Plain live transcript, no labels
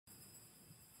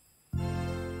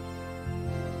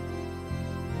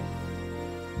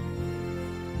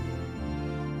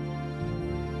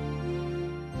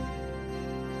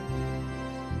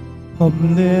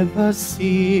Come, let us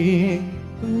sing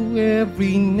to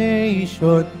every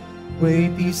nation,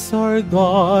 great is our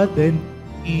God and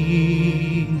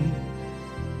King.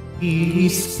 He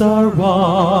is the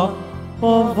rock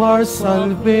of our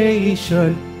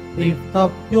salvation. Lift up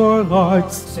your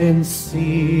hearts and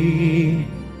sing.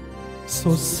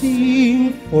 So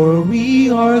sing, for we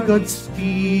are God's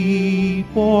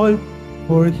people,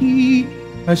 for He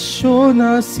has shown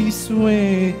us His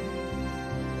way.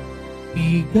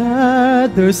 He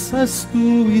gathers us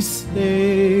to His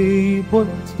table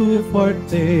to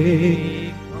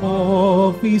partake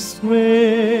of His grace.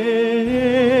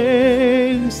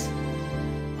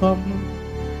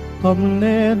 Come,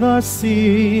 let us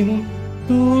sing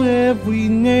to every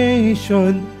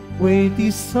nation, great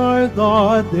is our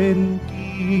God and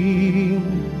King.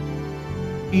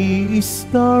 He is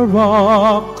the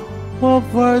rock of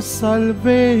our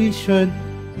salvation.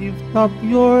 Lift up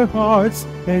your hearts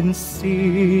and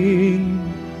sing.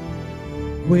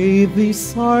 Great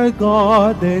is our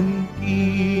God and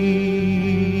King.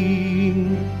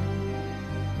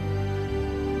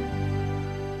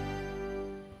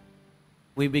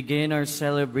 We begin our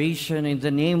celebration in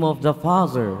the name of the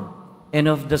Father, and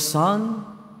of the Son,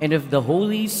 and of the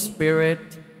Holy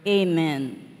Spirit.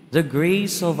 Amen. The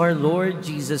grace of our Lord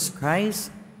Jesus Christ,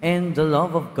 and the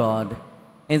love of God,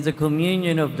 and the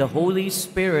communion of the Holy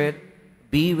Spirit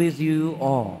be with you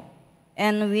all.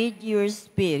 And with your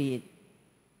spirit.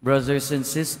 Brothers and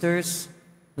sisters,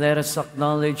 let us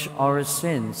acknowledge our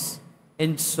sins,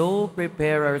 and so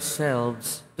prepare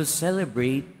ourselves to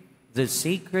celebrate the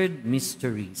sacred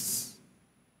mysteries.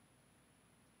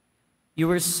 You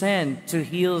were sent to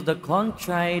heal the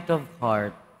contrite of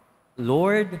heart.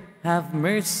 Lord, have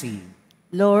mercy.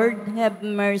 Lord, have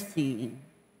mercy.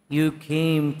 You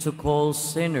came to call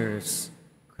sinners.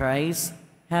 Christ,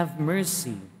 have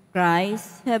mercy.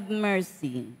 Christ, have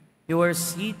mercy. You are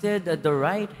seated at the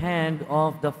right hand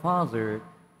of the Father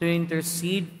to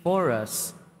intercede for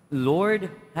us.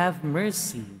 Lord, have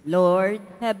mercy. Lord,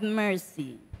 have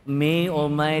mercy. May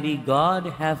Almighty God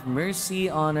have mercy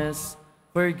on us,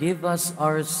 forgive us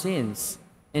our sins,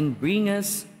 and bring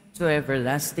us to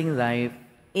everlasting life.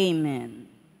 Amen.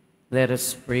 Let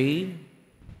us pray.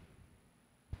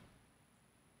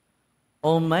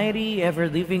 Almighty,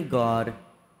 ever-living God,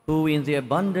 who in the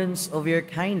abundance of your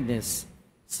kindness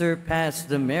surpass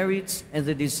the merits and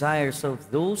the desires of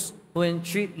those who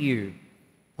entreat you,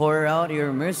 pour out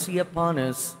your mercy upon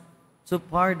us to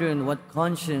pardon what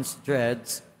conscience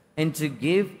dreads and to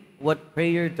give what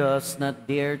prayer does not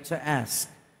dare to ask.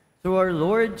 Through our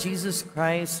Lord Jesus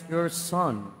Christ, your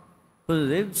Son, who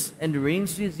lives and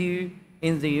reigns with you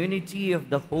in the unity of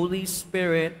the Holy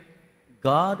Spirit,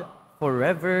 God,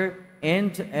 forever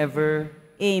and ever.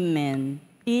 Amen.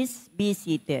 Please be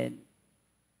seated.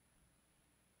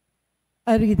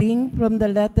 A reading from the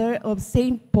letter of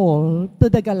St. Paul to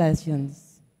the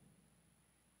Galatians.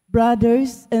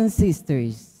 Brothers and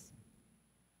sisters,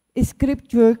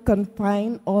 Scripture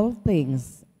confines all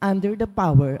things under the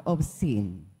power of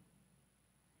sin,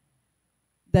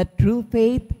 that through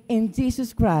faith in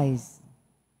Jesus Christ,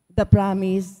 the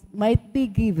promise might be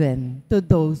given to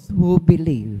those who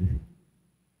believe.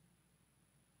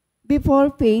 Before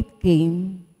faith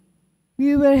came,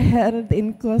 we were held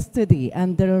in custody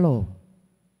under law,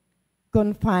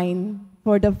 confined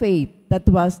for the faith that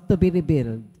was to be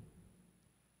revealed.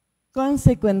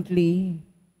 Consequently,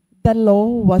 the law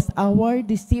was our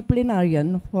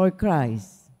disciplinarian for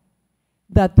Christ,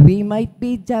 that we might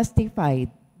be justified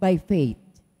by faith.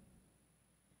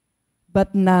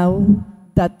 But now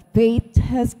that faith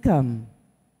has come,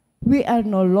 we are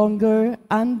no longer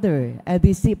under a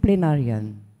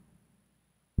disciplinarian.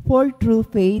 For through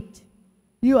faith,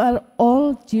 you are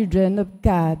all children of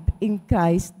God in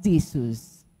Christ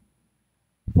Jesus.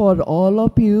 For all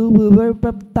of you who were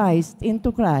baptized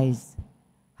into Christ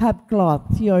have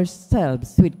clothed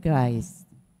yourselves with Christ.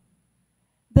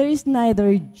 There is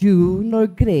neither Jew nor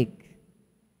Greek.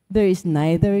 There is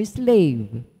neither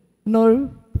slave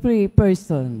nor free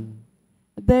person.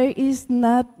 There is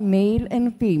not male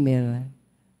and female,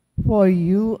 for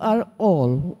you are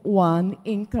all one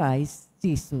in Christ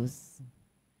Jesus.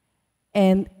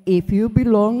 And if you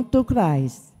belong to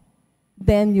Christ,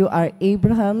 then you are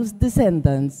Abraham's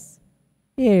descendants,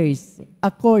 heirs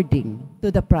according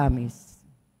to the promise.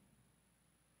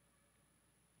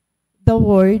 The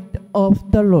word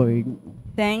of the Lord.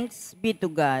 Thanks be to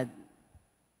God.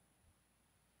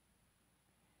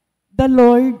 The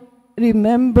Lord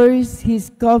remembers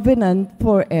His covenant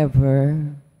forever.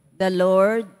 The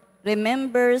Lord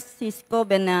remembers His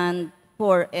covenant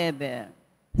forever.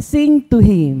 Sing to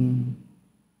Him.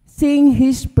 Sing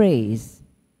His praise.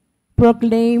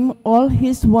 Proclaim all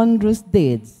his wondrous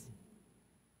deeds.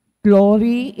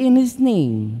 Glory in his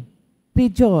name.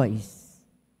 Rejoice,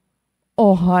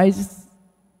 O hearts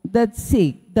that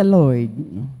seek the Lord.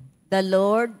 The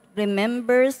Lord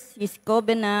remembers his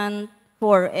covenant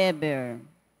forever.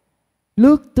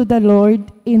 Look to the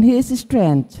Lord in his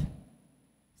strength.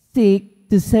 Seek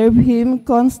to serve him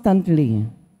constantly.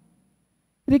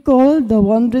 Recall the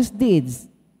wondrous deeds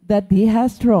that he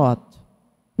has wrought,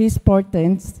 his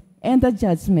portents, and the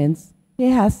judgments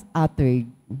he has uttered.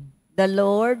 The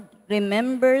Lord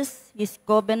remembers his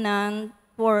covenant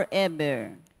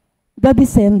forever. The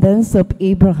descendants of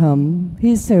Abraham,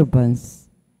 his servants,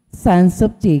 sons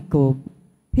of Jacob,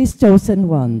 his chosen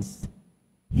ones.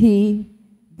 He,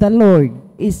 the Lord,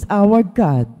 is our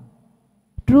God.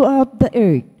 Throughout the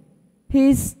earth,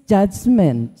 his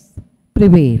judgments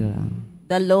prevail.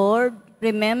 The Lord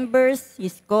remembers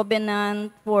his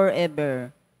covenant forever.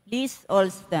 Please all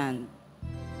stand.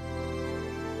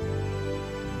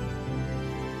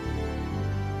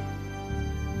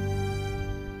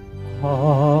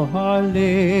 Hallelujah,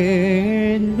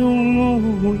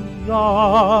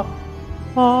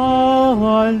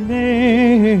 hallelujah,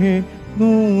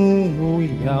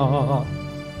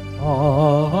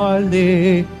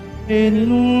 hallelujah,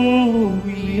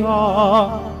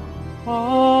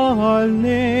 hallelujah.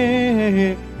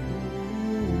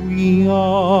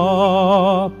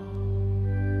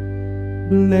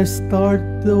 Blessed are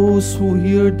those who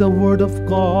hear the word of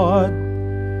God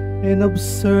and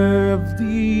observe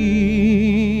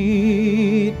it.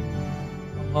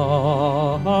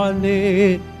 Hallelujah,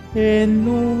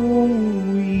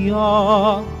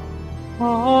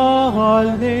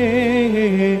 hallelujah,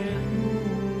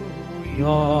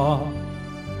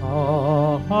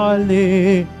 hallelujah,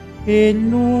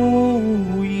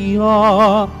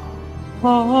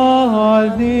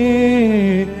 hallelujah.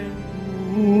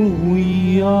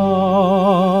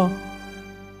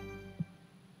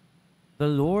 The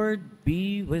Lord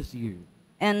be with you.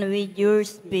 And with your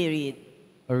spirit.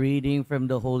 A reading from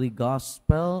the Holy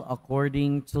Gospel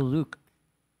according to Luke.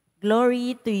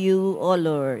 Glory to you, O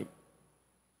Lord.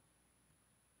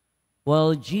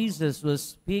 While Jesus was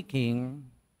speaking,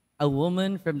 a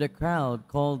woman from the crowd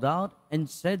called out and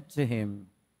said to him,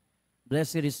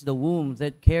 "Blessed is the womb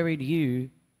that carried you,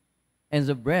 and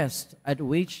the breast at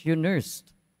which you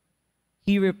nursed."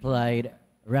 He replied,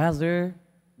 "Rather,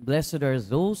 blessed are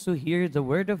those who hear the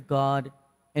word of God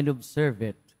and observe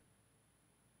it."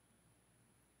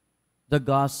 The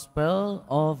Gospel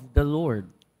of the Lord.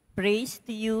 Praise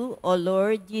to you, O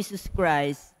Lord Jesus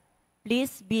Christ.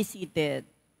 Please be seated.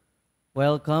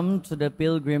 Welcome to the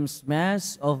Pilgrim's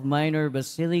Mass of Minor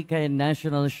Basilica and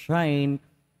National Shrine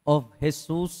of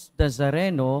Jesus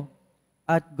Nazareno,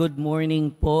 at good morning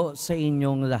po sa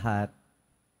inyong lahat.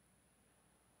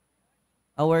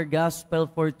 Our Gospel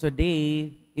for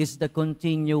today is the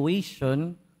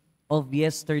continuation of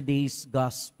yesterday's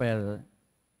Gospel.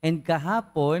 And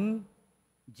kahapon,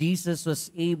 Jesus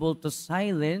was able to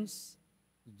silence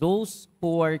those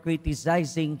who are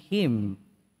criticizing Him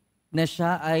na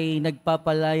siya ay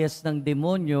nagpapalayas ng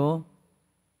demonyo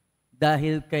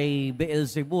dahil kay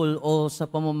Beelzebul o sa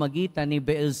pamamagitan ni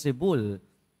Beelzebul.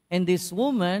 And this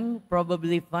woman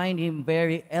probably find him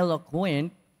very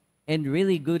eloquent and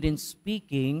really good in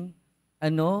speaking.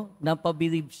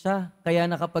 Napabilib siya. Kaya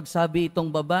nakapagsabi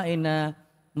itong babae na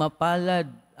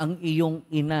mapalad ang iyong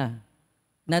ina.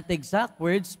 Not exact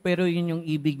words, pero yun yung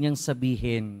ibig niyang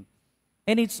sabihin.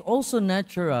 And it's also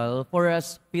natural for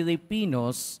us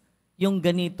Filipinos yung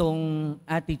ganitong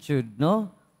attitude,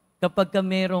 no? Kapag ka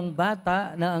merong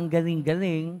bata na ang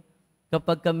galing-galing,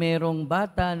 kapag ka merong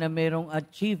bata na merong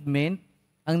achievement,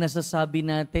 ang nasasabi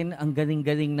natin, ang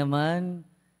galing-galing naman,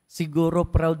 siguro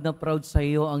proud na proud sa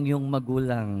iyo ang iyong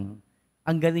magulang.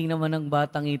 Ang galing naman ng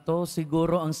batang ito,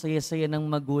 siguro ang saya-saya ng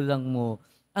magulang mo.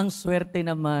 Ang swerte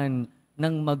naman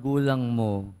ng magulang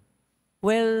mo.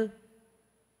 Well,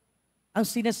 ang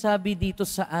sinasabi dito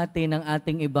sa atin ng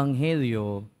ating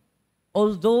ebanghelyo,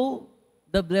 although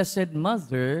the Blessed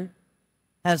Mother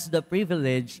has the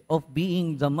privilege of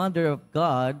being the Mother of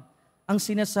God, ang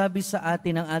sinasabi sa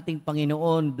atin ng ating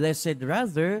Panginoon, blessed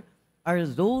rather are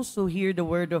those who hear the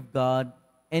Word of God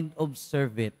and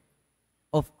observe it.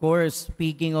 Of course,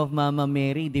 speaking of Mama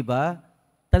Mary, di ba?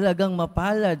 Talagang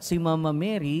mapalad si Mama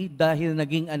Mary dahil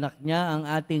naging anak niya ang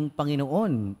ating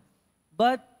Panginoon.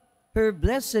 But her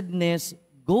blessedness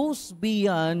goes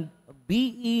beyond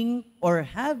being or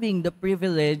having the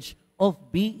privilege of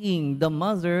being the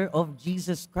mother of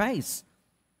Jesus Christ.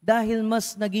 Dahil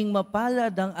mas naging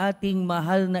mapalad ang ating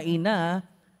mahal na ina,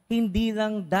 hindi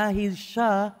lang dahil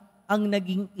siya ang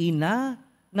naging ina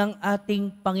ng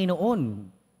ating Panginoon.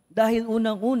 Dahil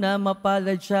unang-una,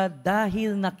 mapalad siya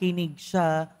dahil nakinig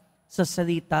siya sa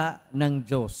salita ng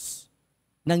Diyos.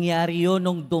 Nangyari yun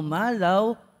nung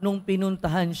dumalaw, nung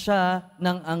pinuntahan siya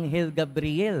ng Anghel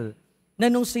Gabriel, na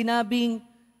nung sinabing,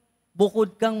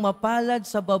 bukod kang mapalad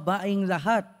sa babaeng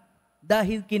lahat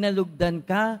dahil kinalugdan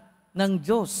ka ng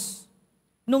Diyos.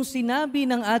 Nung sinabi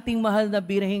ng ating mahal na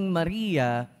Birheng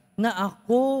Maria na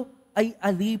ako ay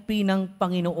alipin ng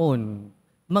Panginoon,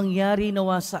 mangyari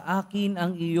nawa sa akin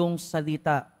ang iyong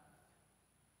salita.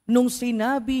 Nung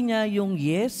sinabi niya yung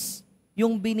yes,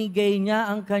 yung binigay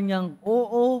niya ang kanyang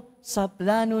oo sa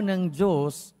plano ng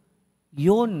Diyos,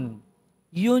 yun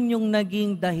yung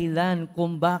naging dahilan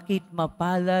kung bakit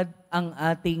mapalad ang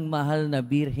ating mahal na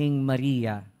Birheng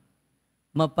Maria.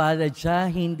 Mapalad siya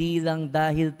hindi lang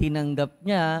dahil tinanggap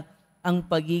niya ang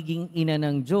pagiging ina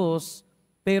ng Diyos,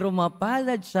 pero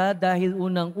mapalad siya dahil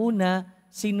unang-una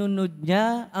sinunod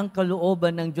niya ang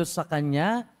kalooban ng Diyos sa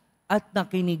kanya at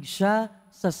nakinig siya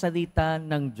sa salita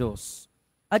ng Diyos.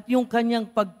 At yung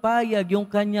kanyang pagpayag, yung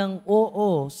kanyang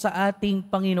oo sa ating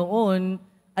Panginoon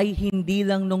ay hindi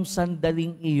lang nung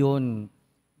sandaling iyon.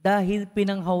 Dahil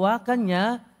pinanghawakan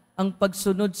niya ang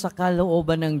pagsunod sa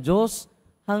kalooban ng Diyos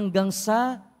hanggang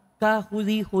sa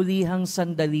kahuli-hulihang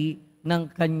sandali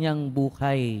ng kanyang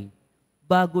buhay.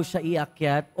 Bago siya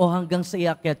iakyat o hanggang sa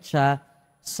iakyat siya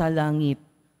sa langit.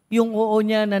 Yung oo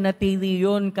niya nanatili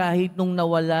yun kahit nung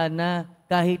nawala na,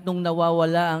 kahit nung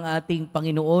nawawala ang ating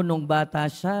Panginoon nung bata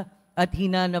siya at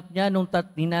hinanap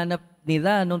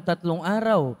nila nung 3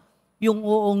 araw. Yung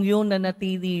oong yun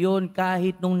nanatili yun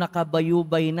kahit nung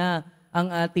nakabayubay na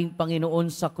ang ating Panginoon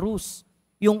sa krus.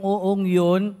 Yung oong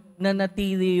yun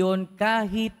nanatili yun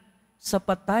kahit sa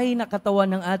patay na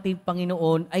katawan ng ating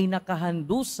Panginoon ay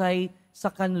nakahandusay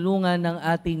sa kanlungan ng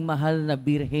ating mahal na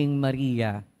Birheng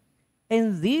Maria.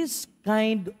 And this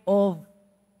kind of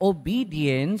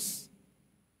obedience,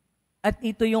 at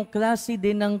ito yung klase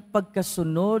din ng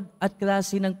pagkasunod at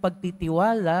klase ng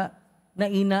pagtitiwala na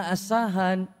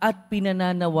inaasahan at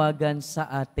pinananawagan sa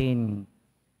atin.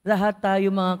 Lahat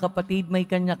tayo mga kapatid may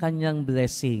kanya-kanyang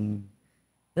blessing.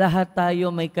 Lahat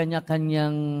tayo may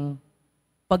kanya-kanyang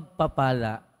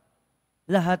pagpapala.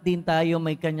 Lahat din tayo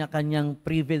may kanya-kanyang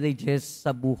privileges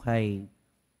sa buhay.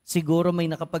 Siguro may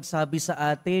nakapagsabi sa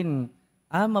atin,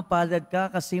 mapalad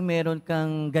ka kasi meron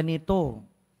kang ganito.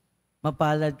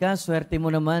 Mapalad ka, swerte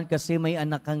mo naman kasi may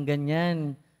anak kang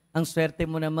ganyan. Ang swerte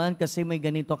mo naman kasi may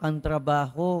ganito kang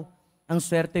trabaho. Ang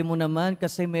swerte mo naman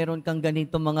kasi meron kang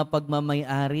ganito mga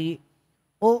pagmamay-ari.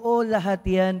 Oo, lahat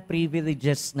yan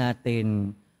privileges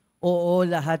natin. Oo,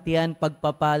 lahat yan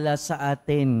pagpapala sa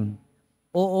atin.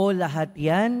 Oo, lahat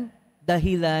yan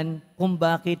dahilan kung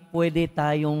bakit pwede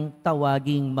tayong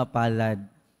tawaging mapalad.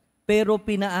 Pero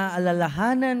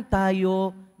pinaaalalahanan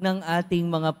tayo ng ating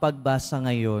mga pagbasa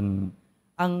ngayon.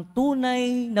 Ang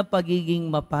tunay na pagiging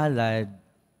mapalad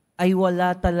ay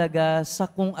wala talaga sa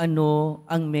kung ano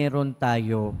ang meron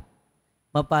tayo.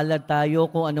 Mapalad tayo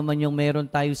kung ano man yung meron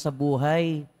tayo sa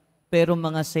buhay, pero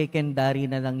mga secondary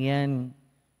na lang yan.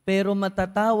 Pero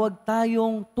matatawag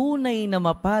tayong tunay na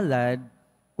mapalad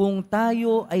kung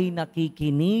tayo ay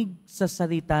nakikinig sa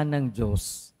salita ng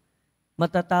Diyos.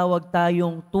 Matatawag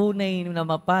tayong tunay na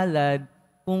mapalad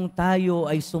kung tayo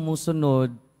ay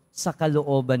sumusunod sa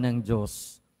kalooban ng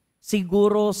Diyos.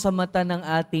 Siguro sa mata ng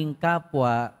ating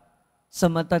kapwa, sa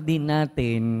mata din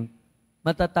natin,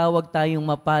 matatawag tayong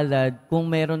mapalad kung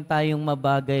meron tayong mga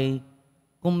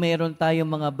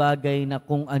bagay na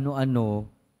kung ano-ano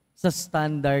sa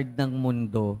standard ng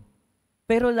mundo.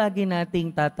 Pero lagi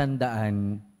nating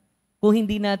tatandaan, kung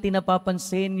hindi natin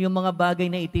napapansin yung mga bagay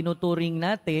na itinuturing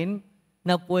natin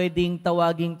na pwedeng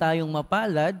tawaging tayong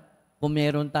mapalad, kung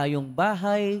meron tayong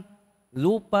bahay,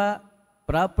 lupa,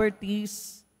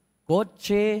 properties,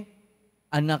 kotse,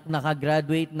 anak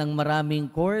nakagraduate ng maraming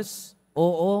course,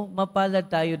 oo, mapalad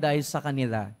tayo dahil sa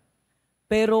kanila.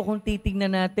 Pero kung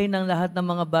titingnan natin ang lahat ng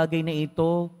mga bagay na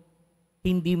ito,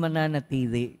 hindi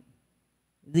mananatili.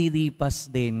 Lilipas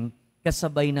din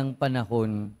kasabay ng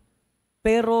panahon.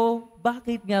 Pero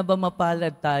bakit nga ba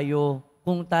mapalad tayo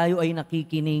kung tayo ay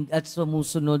nakikinig at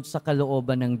sumusunod sa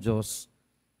kalooban ng Diyos?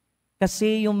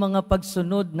 Kasi yung mga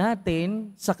pagsunod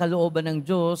natin sa kalooban ng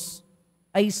Diyos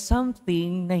ay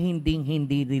something na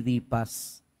hindi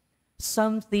lilipas.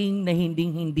 Something na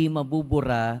hindi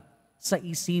mabubura sa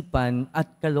isipan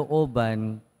at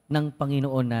kalooban ng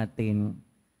Panginoon natin.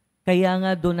 Kaya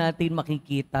nga doon natin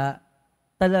makikita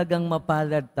talagang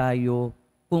mapalad tayo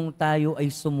kung tayo ay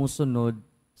sumusunod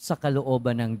sa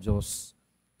kalooban ng Diyos.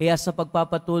 Kaya sa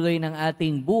pagpapatuloy ng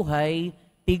ating buhay,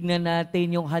 tignan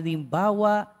natin yung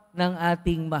halimbawa ng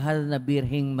ating mahal na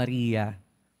Birheng Maria.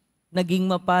 Naging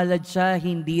mapalad siya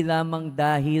hindi lamang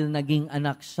dahil naging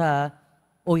anak siya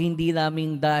o hindi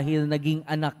lamang dahil naging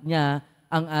anak niya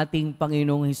ang ating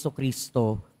Panginoong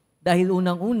Hesukristo. Dahil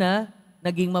unang-una,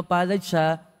 naging mapalad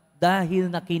siya dahil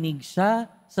nakinig siya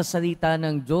sa salita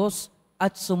ng Diyos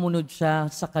at sumunod siya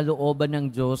sa kalooban ng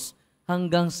Diyos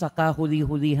hanggang sa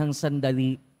kahuli-hulihang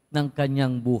sandali ng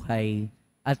kanyang buhay.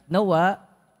 At nawa,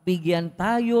 bigyan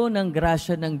tayo ng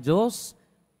grasya ng Diyos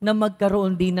na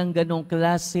magkaroon din ng ganong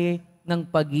klase ng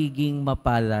pagiging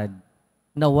mapalad.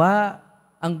 Nawa,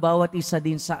 ang bawat isa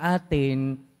din sa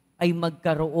atin ay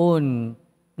magkaroon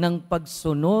ng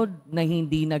pagsunod na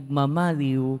hindi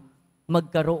nagmamaliw,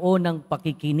 magkaroon ng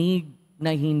pakikinig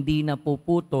na hindi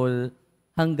napuputol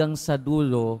hanggang sa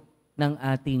dulo ng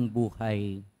ating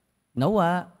buhay.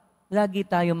 Nawa, lagi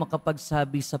tayo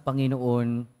makapagsabi sa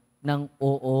Panginoon ng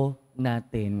oo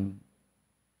natin.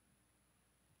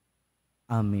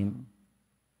 Amen.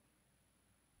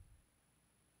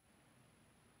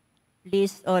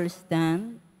 Please all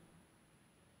stand.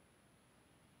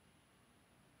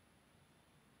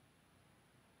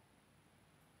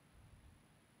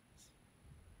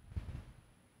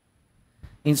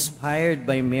 Inspired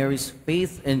by Mary's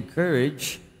faith and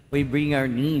courage, we bring our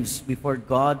needs before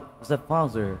God the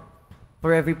Father.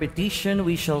 For every petition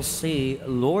we shall say,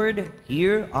 Lord,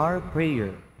 hear our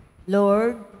prayer.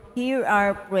 Lord, hear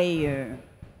our prayer.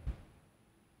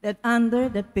 That under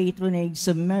the patronage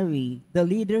of Mary, the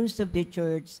leaders of the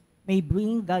Church may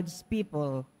bring God's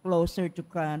people closer to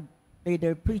God by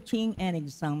their preaching and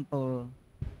example.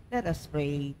 Let us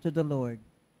pray to the Lord.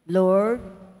 Lord,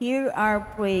 hear our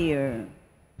prayer.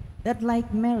 That like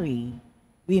Mary,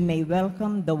 we may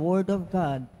welcome the Word of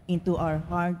God into our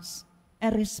hearts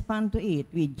and respond to it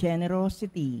with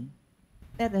generosity.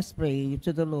 Let us pray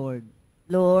to the Lord.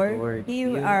 Lord,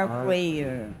 hear our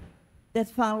prayer.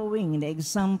 That following the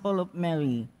example of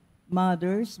Mary,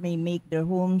 mothers may make their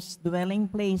homes dwelling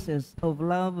places of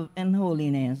love and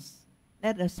holiness.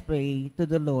 Let us pray to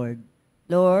the Lord.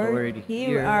 Lord,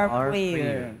 hear our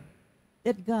prayer.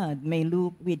 That God may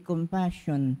look with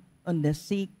compassion on the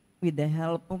sick with the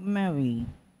help of Mary.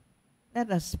 Let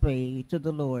us pray to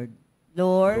the Lord.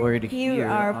 Lord, hear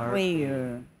our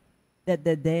prayer. That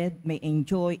the dead may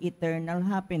enjoy eternal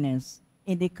happiness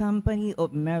in the company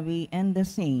of Mary and the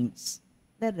saints.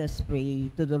 Let us pray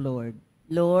to the Lord.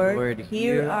 Lord,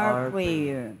 hear our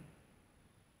prayer.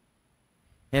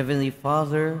 Heavenly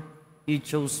Father, you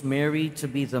chose Mary to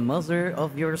be the mother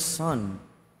of your Son.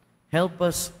 Help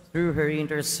us through her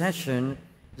intercession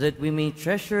that we may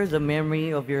treasure the memory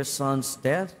of your Son's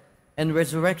death and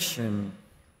resurrection.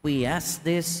 We ask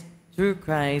this through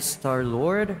Christ our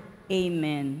Lord.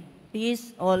 Amen.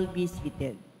 Please all be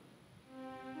seated.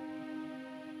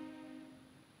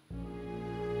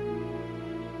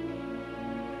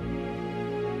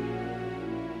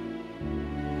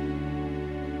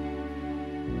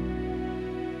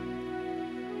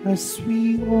 As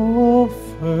we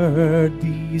offer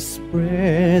this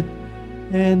bread,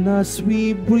 and as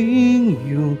we bring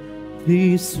you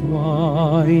this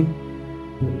wine,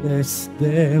 bless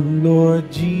them, Lord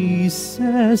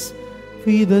Jesus.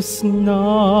 Feed us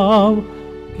now,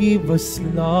 give us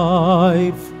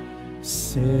life.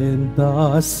 Send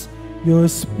us your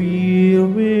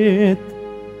Spirit,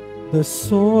 the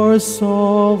source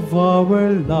of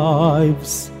our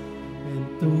lives, and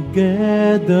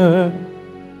together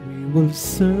we will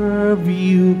serve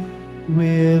you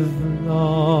with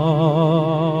love.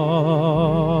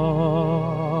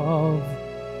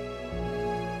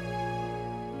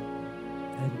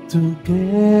 And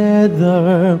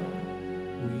together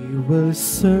we will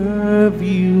serve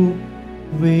you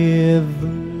with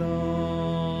love.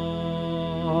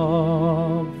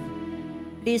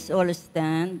 Please all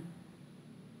stand.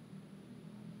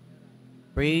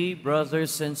 Pray,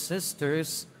 brothers and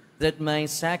sisters, that my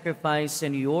sacrifice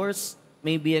and yours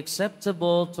may be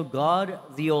acceptable to God,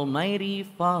 the Almighty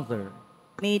Father.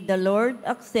 May the Lord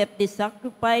accept the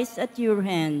sacrifice at your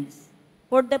hands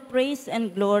for the praise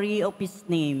and glory of his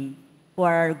name, for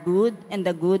our good and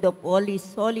the good of all his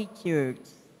holy church.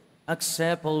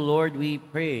 Accept, O Lord, we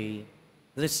pray,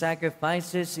 the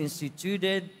sacrifices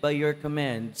instituted by your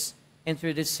commands, and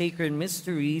through the sacred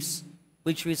mysteries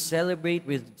which we celebrate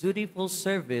with dutiful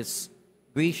service,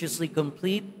 graciously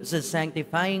complete the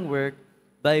sanctifying work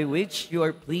by which you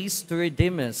are pleased to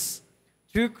redeem us.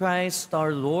 Through Christ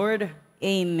our Lord.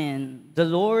 Amen. The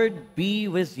Lord be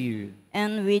with you.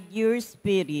 And with your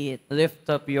spirit, Lift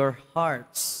up your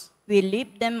hearts. we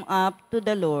lift them up to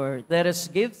the Lord. Let us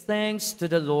give thanks to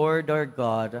the Lord our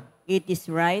God. It is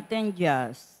right and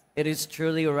just. It is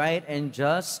truly right and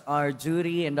just, our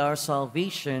duty and our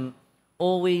salvation,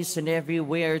 always and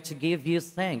everywhere to give you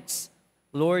thanks,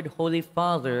 Lord, Holy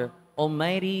Father,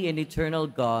 Almighty and eternal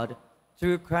God,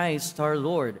 through Christ our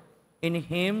Lord. In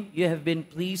him you have been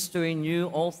pleased to renew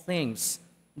all things,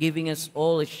 giving us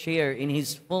all a share in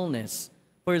his fullness.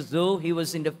 For though he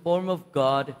was in the form of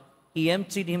God, he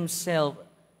emptied himself.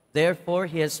 Therefore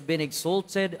he has been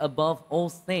exalted above all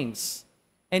things.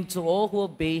 And to all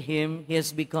who obey him, he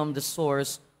has become the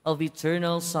source of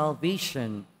eternal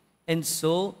salvation. And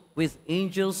so, with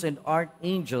angels and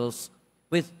archangels,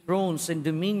 with thrones and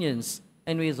dominions,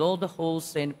 and with all the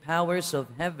hosts and powers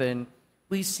of heaven,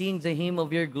 we sing the hymn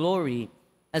of your glory,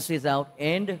 as without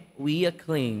end we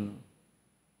acclaim.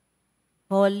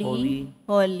 Holy,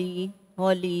 holy,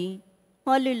 holy,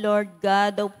 holy Lord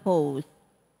God of hosts,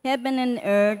 heaven and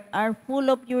earth are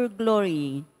full of your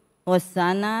glory.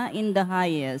 Hosanna in the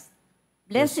highest.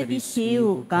 Blessed is he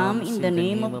who comes in the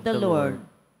name of the Lord.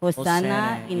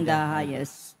 Hosanna in the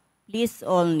highest. Please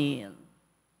all kneel.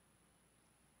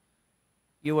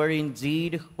 You are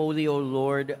indeed holy, O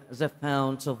Lord, the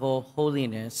fount of all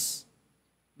holiness.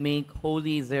 Make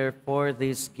holy, therefore,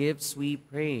 these gifts, we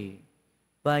pray,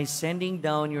 by sending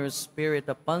down your Spirit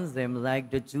upon them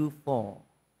like the dewfall,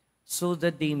 so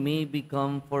that they may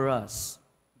become for us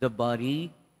the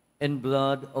body and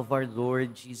blood of our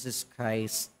Lord Jesus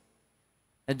Christ.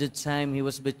 At the time he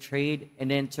was betrayed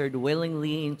and entered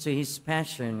willingly into his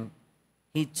passion,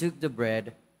 he took the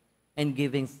bread and,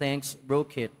 giving thanks,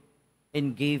 broke it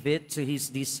and gave it to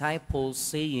his disciples,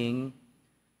 saying,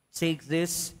 "Take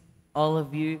this, all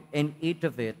of you, and eat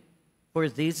of it, for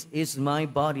this is my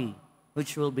body,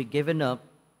 which will be given up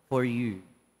for you."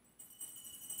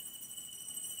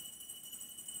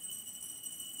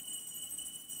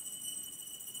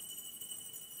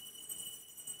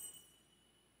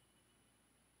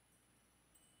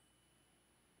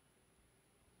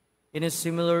 In a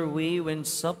similar way, when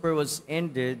supper was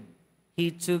ended, he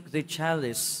took the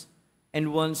chalice,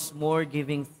 and once more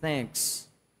giving thanks,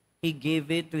 he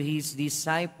gave it to his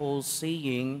disciples,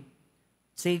 saying,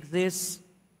 "Take this,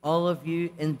 all of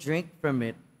you, and drink from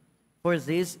it, for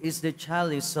this is the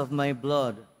chalice of my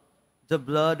blood, the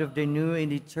blood of the new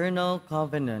and eternal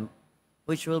covenant,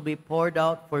 which will be poured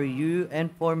out for you and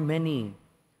for many,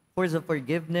 for the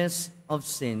forgiveness of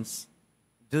sins.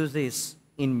 Do this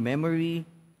in memory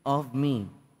of me."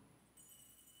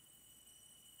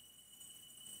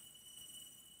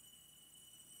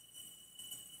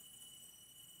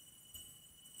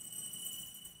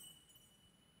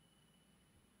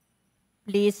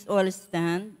 Please all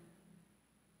stand.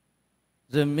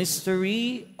 The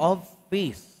mystery of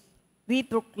faith. We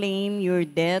proclaim your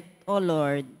death, O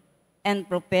Lord, and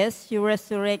profess your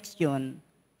resurrection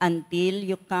until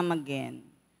you come again.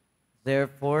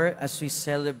 Therefore, as we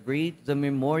celebrate the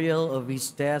memorial of his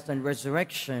death and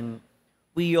resurrection,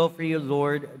 we offer you,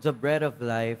 Lord, the bread of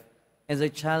life and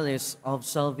the chalice of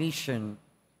salvation,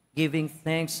 giving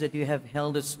thanks that you have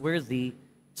held us worthy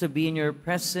to be in your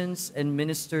presence and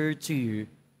minister to you.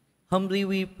 Humbly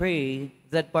we pray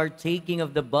that, partaking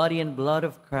of the body and blood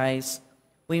of Christ,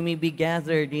 we may be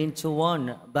gathered into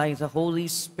one by the Holy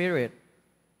Spirit.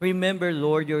 Remember,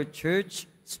 Lord, your church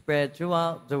spread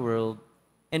throughout the world,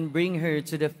 and bring her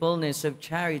to the fullness of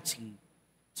charity,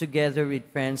 together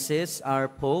with Francis, our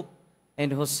Pope,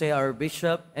 and Jose, our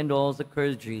Bishop, and all the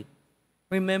clergy.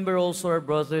 Remember also our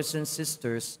brothers and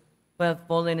sisters who have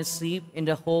fallen asleep in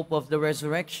the hope of the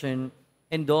resurrection,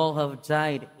 and all have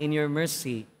died in your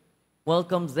mercy.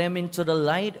 Welcome them into the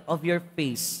light of your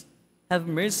face.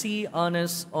 Have mercy on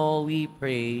us all, we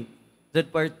pray,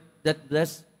 that with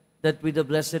the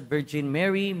Blessed Virgin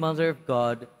Mary, Mother of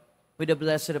God, with the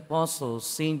blessed apostles,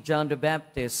 Saint John the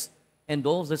Baptist, and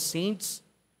all the saints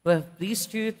who have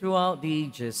pleased you throughout the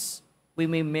ages, we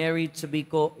may merit to be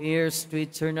co-heirs to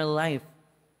eternal life,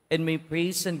 and may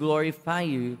praise and glorify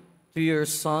you through your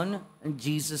Son,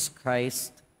 Jesus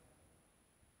Christ.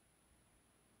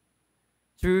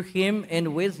 Through him,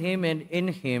 and with him, and in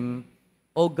him,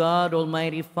 O God,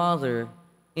 Almighty Father,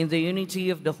 in the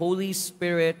unity of the Holy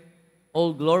Spirit,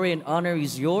 all glory and honor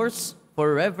is yours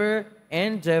forever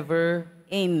and ever.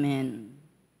 Amen.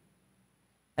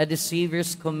 At the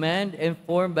Savior's command,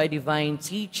 informed by divine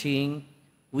teaching,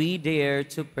 we dare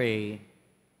to pray.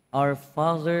 Our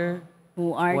Father,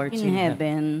 who art in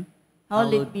heaven,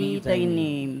 hallowed be thy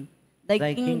name.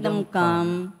 Thy kingdom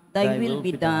come, thy will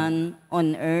be done,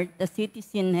 on earth as it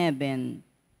is in heaven.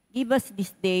 Give us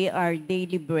this day our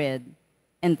daily bread,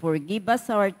 and forgive us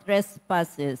our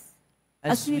trespasses,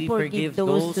 as we forgive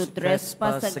those who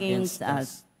trespass against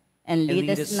us. And lead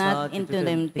us not into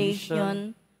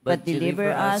temptation, but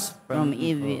deliver us from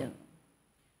evil.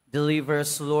 Deliver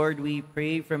us, Lord, we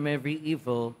pray, from every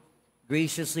evil.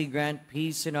 Graciously grant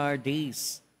peace in our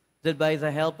days, that by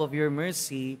the help of your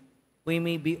mercy we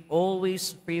may be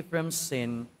always free from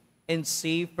sin and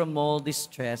safe from all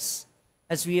distress,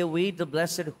 as we await the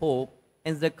blessed hope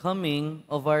and the coming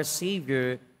of our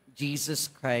Savior, Jesus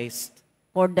Christ.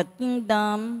 For the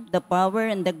kingdom, the power,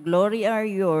 and the glory are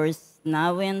yours,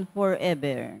 now and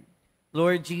forever.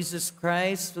 Lord Jesus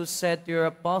Christ, who said to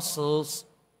your apostles,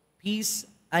 "Peace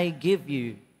I give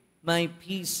you, my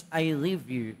peace I leave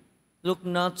you," look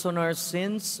not on our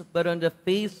sins, but on the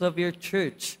faith of your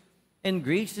church, and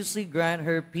graciously grant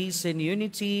her peace and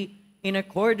unity in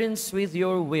accordance with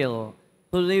your will,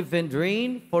 who live and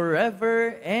reign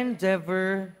forever and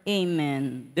ever.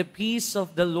 Amen. The peace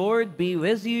of the Lord be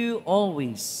with you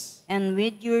always. And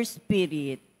with your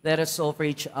spirit. Let us offer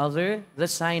each other the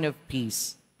sign of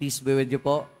peace. Peace be with you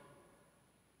po.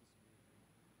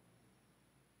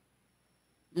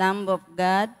 Lamb of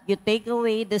God, you take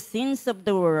away the sins of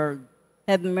the world.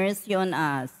 Have mercy on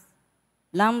us.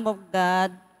 Lamb of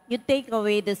God, you take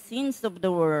away the sins of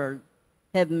the world.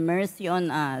 Have mercy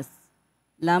on us.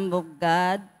 Lamb of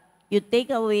God, you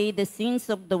take away the sins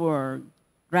of the world.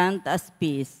 Grant us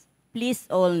peace. Please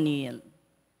all kneel.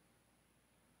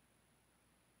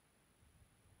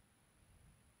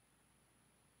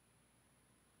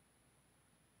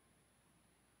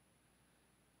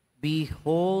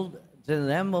 Behold the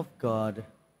Lamb of God.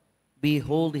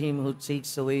 Behold him who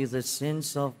takes away the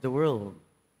sins of the world.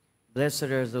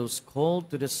 Blessed are those called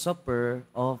to the supper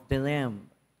of the Lamb.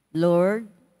 Lord,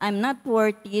 I'm not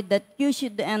worthy that you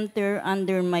should enter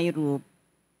under my roof,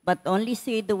 but only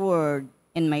say the word,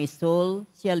 and my soul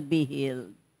shall be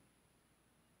healed.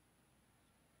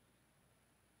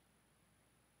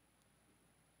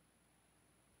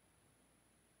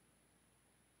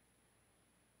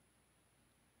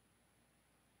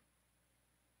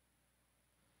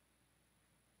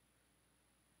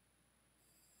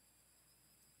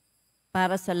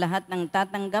 Para sa lahat ng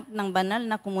tatanggap ng banal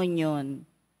na komunyon,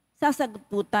 sasagot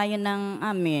po tayo ng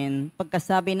amen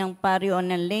pagkasabi ng pari o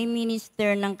ng lay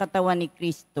minister ng katawan ni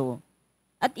Kristo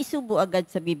at isubo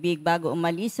agad sa bibig bago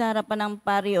umalis sa harapan ng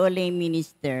pari o lay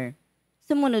minister.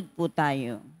 Sumunod po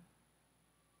tayo.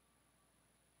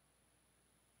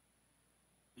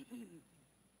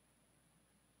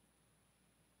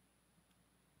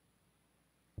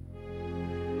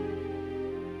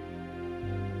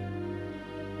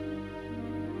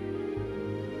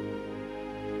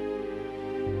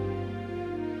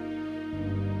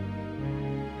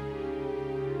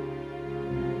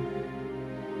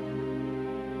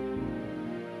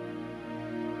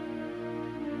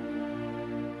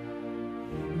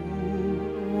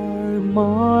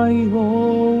 My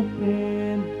hope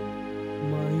and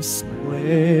my strength.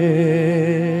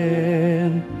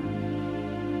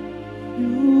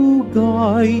 You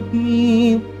guide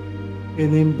me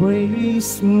and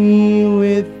embrace me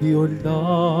with your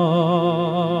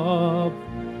love.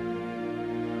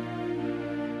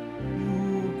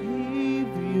 You gave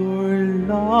your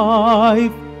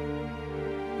life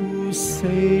to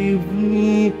save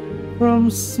me from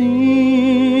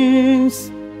sins.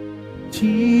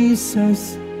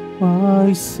 Jesus, my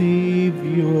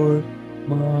Savior,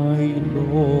 my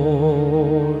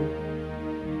Lord.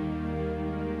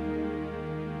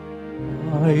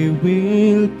 I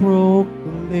will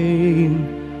proclaim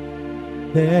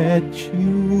that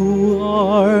you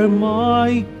are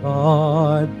my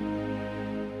God,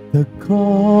 the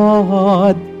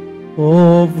God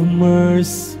of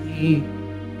mercy,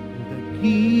 the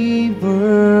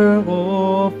giver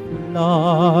of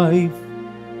life.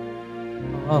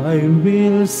 I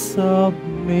will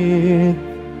submit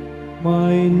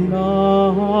my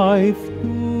life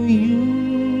to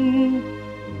you,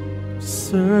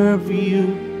 serve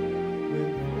you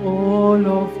with all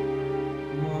of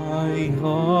my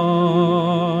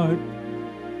heart.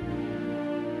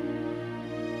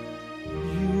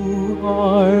 You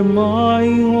are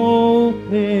my hope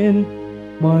and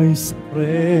my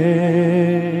strength.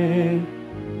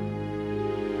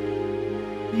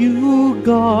 You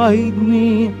guide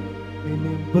me and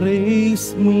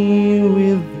embrace me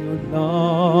with your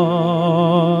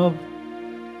love.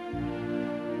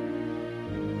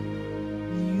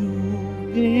 You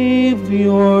gave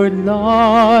your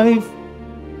life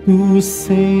to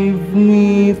save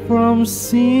me from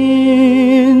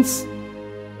sins.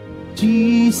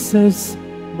 Jesus,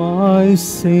 my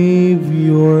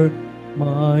Savior,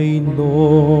 my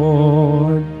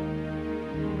Lord.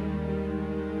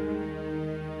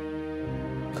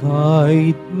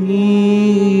 Guide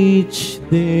me each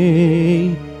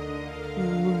day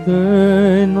to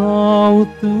learn how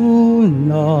to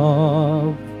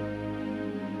love.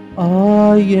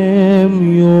 I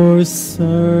am your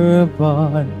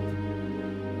servant,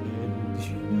 and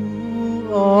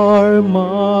you are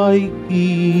my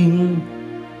king.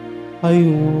 I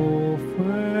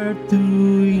offer to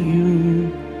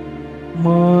you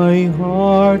my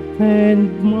heart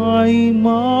and my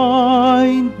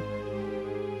mind.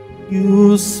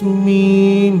 Use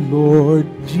me, Lord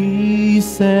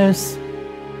Jesus,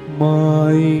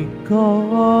 my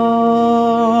God.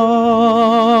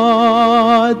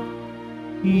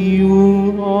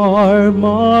 You are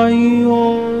my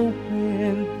hope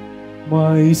and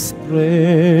my strength.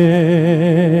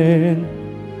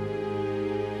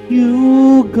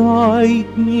 You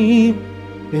guide me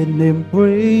and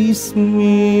embrace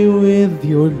me with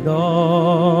your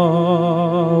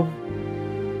love.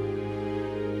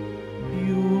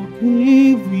 You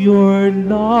gave your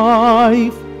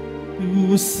life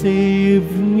to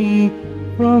save me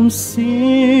from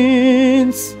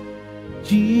sins.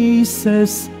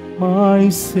 Jesus,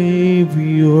 my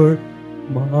Savior,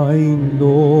 my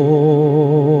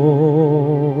Lord.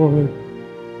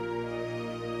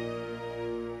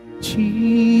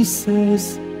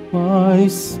 Jesus, my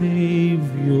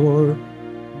Savior,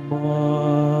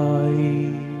 my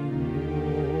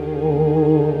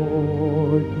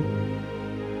Lord.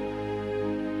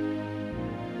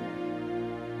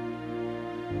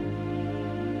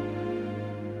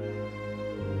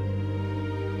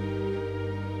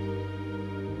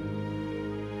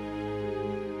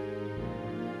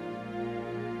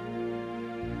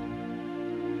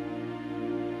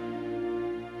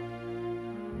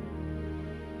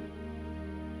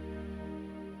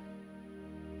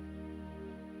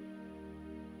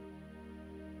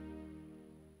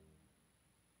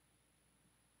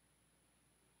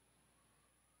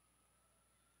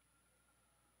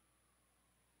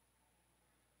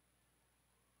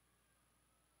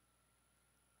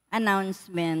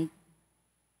 Announcement.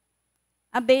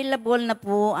 Available na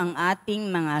po ang ating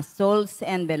mga souls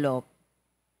envelope.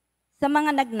 Sa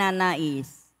mga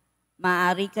nagnanais,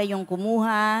 maaari kayong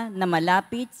kumuha na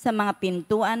malapit sa mga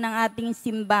pintuan ng ating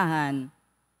simbahan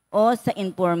o sa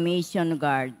information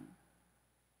guard.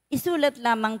 Isulat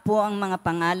lamang po ang mga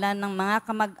pangalan ng mga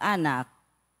kamag-anak,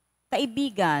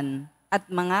 kaibigan at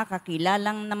mga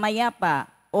kakilalang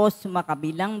namayapa o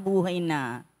sumakabilang buhay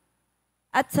na.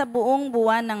 At sa buong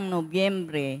buwan ng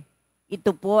Nobyembre,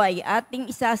 ito po ay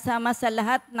ating isasama sa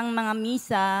lahat ng mga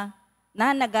misa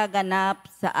na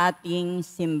nagaganap sa ating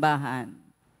simbahan.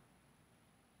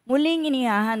 Muling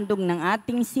inihahandog ng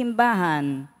ating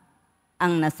simbahan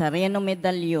ang Nazareno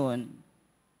Medalyon.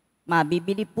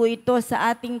 Mabibili po ito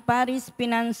sa ating Paris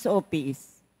Finance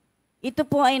Office. Ito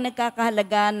po ay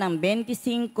nagkakahalaga ng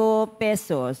 25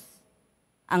 pesos.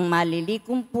 Ang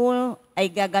malilikom po ay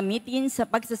gagamitin sa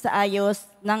pagsasaayos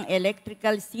ng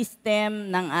electrical system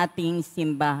ng ating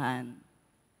simbahan.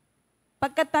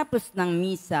 Pagkatapos ng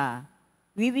misa,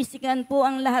 wiwisikan po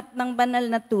ang lahat ng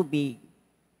banal na tubig.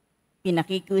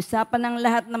 Pinakikiusapan ng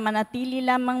lahat na manatili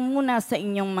lamang muna sa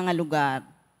inyong mga lugar.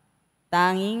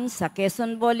 Tanging sa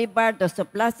Quezon Boulevard o sa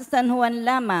Plaza San Juan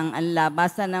lamang ang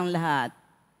labasan ng lahat.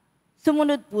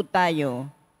 Sumunod po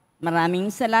tayo. Maraming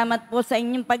salamat po sa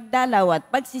inyong pagdalaw at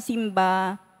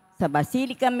pagsisimba sa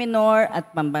Basilica Minor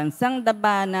at Pambansang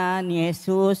Dabana ni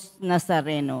Jesus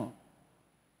Nazareno.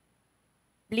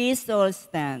 Please all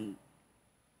stand.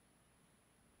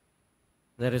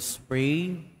 Let us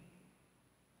pray.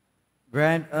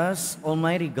 Grant us,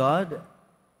 Almighty God,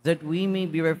 that we may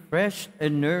be refreshed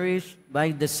and nourished by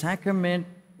the sacrament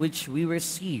which we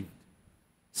received,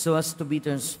 so as to be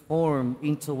transformed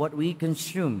into what we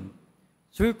consume.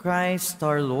 Through Christ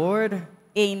our Lord.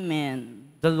 Amen.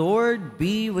 The Lord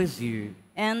be with you.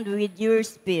 And with your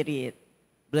spirit.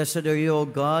 Blessed are you, O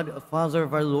God, Father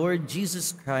of our Lord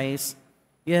Jesus Christ.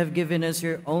 You have given us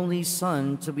your only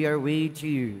Son to be our way to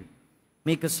you.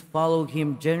 Make us follow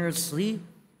him generously,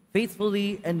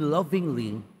 faithfully, and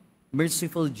lovingly.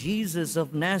 Merciful Jesus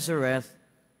of Nazareth,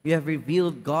 you have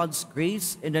revealed God's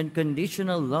grace and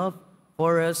unconditional love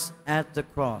for us at the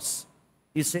cross.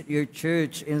 You set your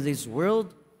church in this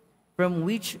world from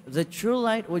which the true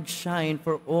light would shine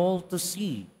for all to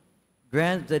see.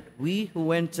 Grant that we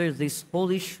who enter this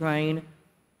holy shrine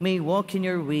may walk in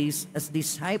your ways as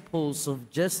disciples of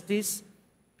justice,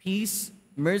 peace,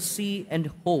 mercy,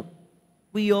 and hope.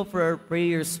 We offer our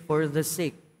prayers for the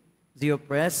sick, the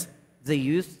oppressed, the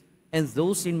youth, and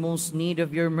those in most need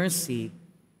of your mercy.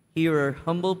 Hear our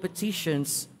humble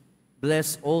petitions.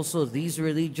 Bless also these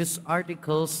religious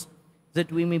articles, that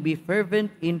we may be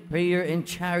fervent in prayer and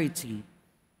charity.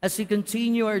 As we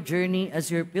continue our journey as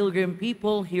your pilgrim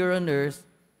people here on earth,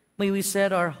 may we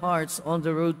set our hearts on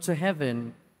the road to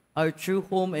heaven, our true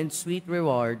home and sweet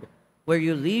reward, where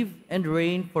you live and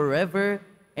reign forever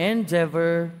and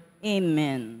ever.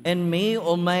 Amen. And may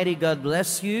Almighty God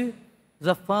bless you,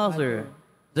 the Father,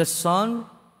 the Son,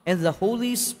 and the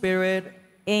Holy Spirit.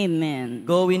 Amen.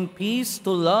 Go in peace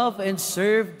to love and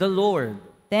serve the Lord.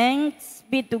 Thanks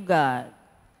be to God.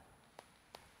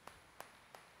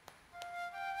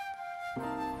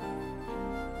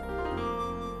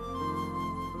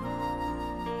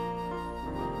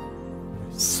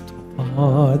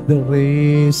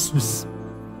 Padre Jesus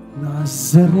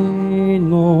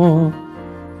Nazareno,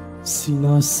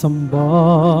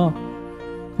 sinasamba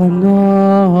ka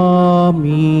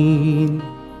namin,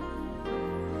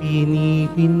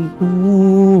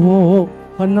 pinipintuho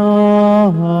ka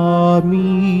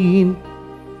namin,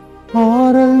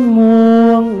 aral mo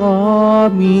ang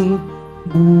aming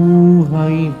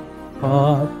buhay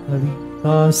at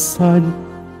kaligtasan.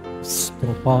 Nuestro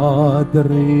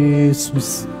Padre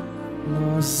Jesus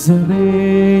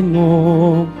Nazareno,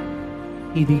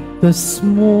 iligtas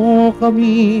mo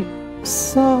kami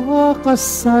sa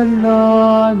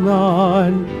kasalanan.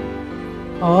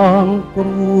 Ang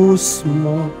krus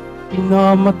mo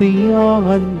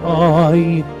pinamatayan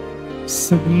ay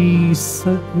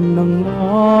sagisag ng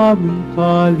aming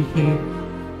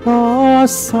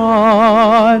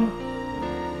kaligtasan.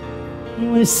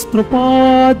 Nuestro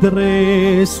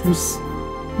Padre Jesus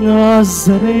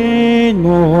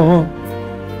Nazareno,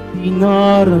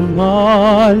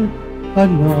 dinarangal ka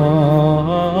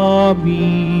namin.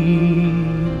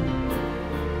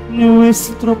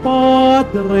 Nuestro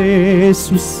Padre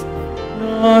Jesus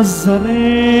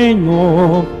Nazareno,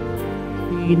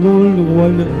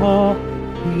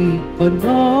 inulwalhati ka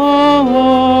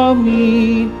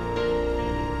namin.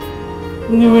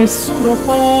 Nuestro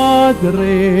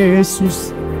Padre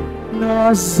Jesus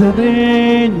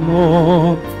Nazareno,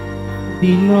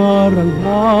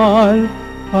 dinarangal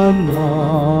ka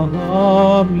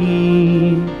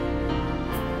namin.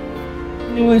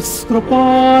 Nuestro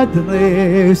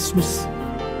Padre Jesus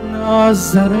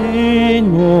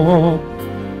Nazareno,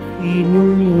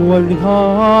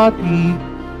 inulwalhati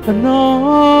ka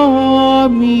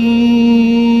namin.